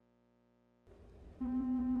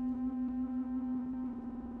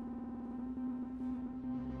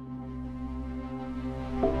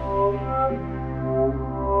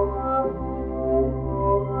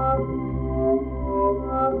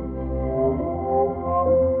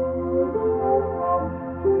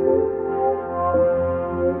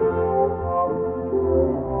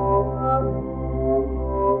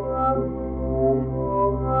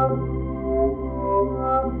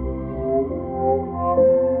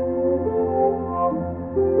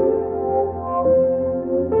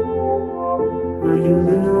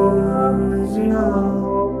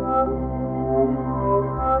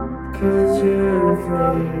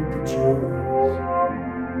to choose.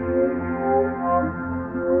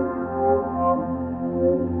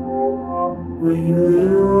 Will you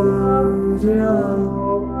lose it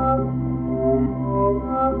all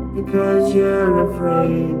because you're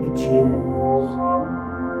afraid to choose?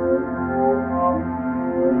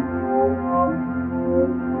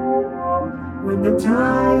 When the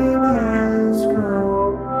time has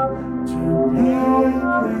come to pick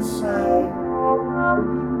a side,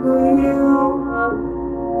 will you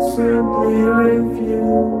simply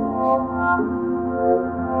refuse?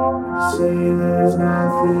 Say there's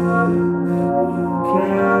nothing that you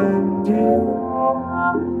can do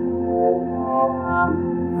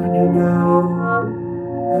when you know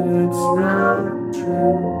that it's not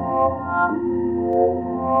true.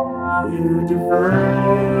 You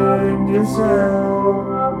define yourself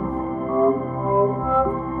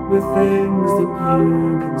with things that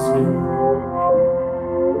you consume.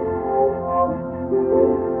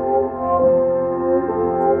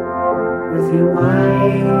 With your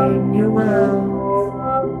wine, your wealth,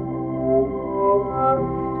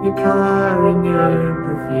 your car and your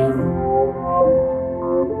perfume.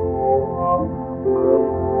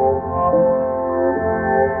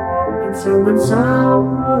 And so when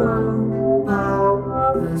someone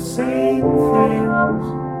bought the same things,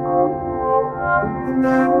 and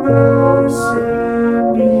that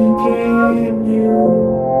person became you,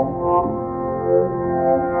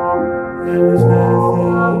 there was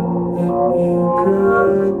nothing that you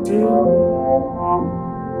could do.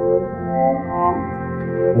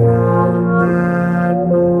 From that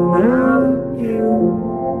moment you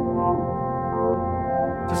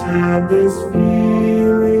just had this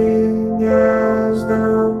feeling as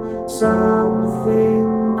though something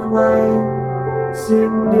quite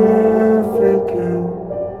significant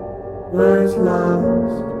was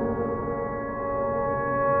lost.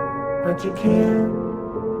 But you can't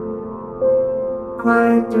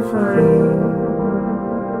quite define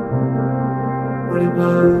what it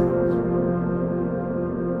was.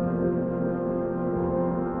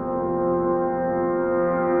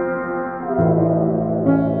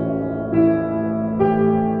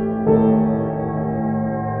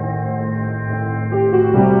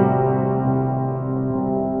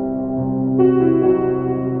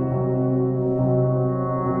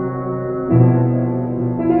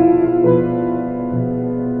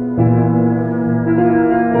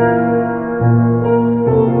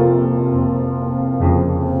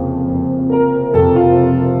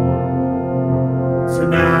 So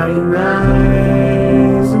now you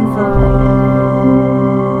rise and fall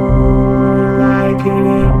like an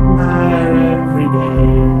empire every day.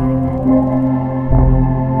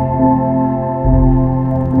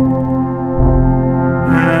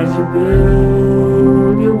 As you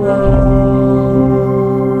build your walls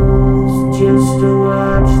just to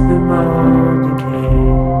watch them all decay.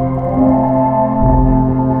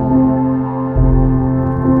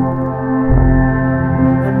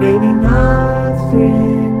 And maybe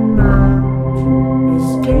nothing much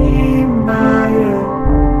is gained by it.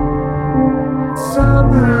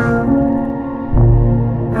 Somehow,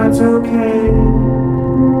 that's okay.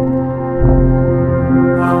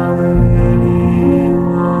 All that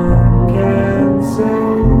anyone can say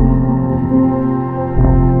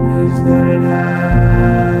is that it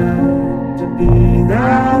had to be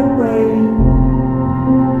that way.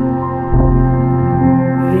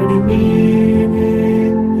 Any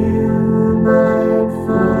meaning you might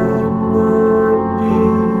find would be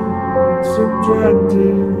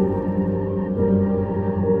subjective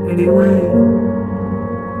anyway.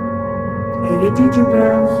 And you did your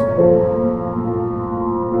best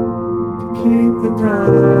to keep the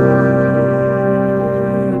time.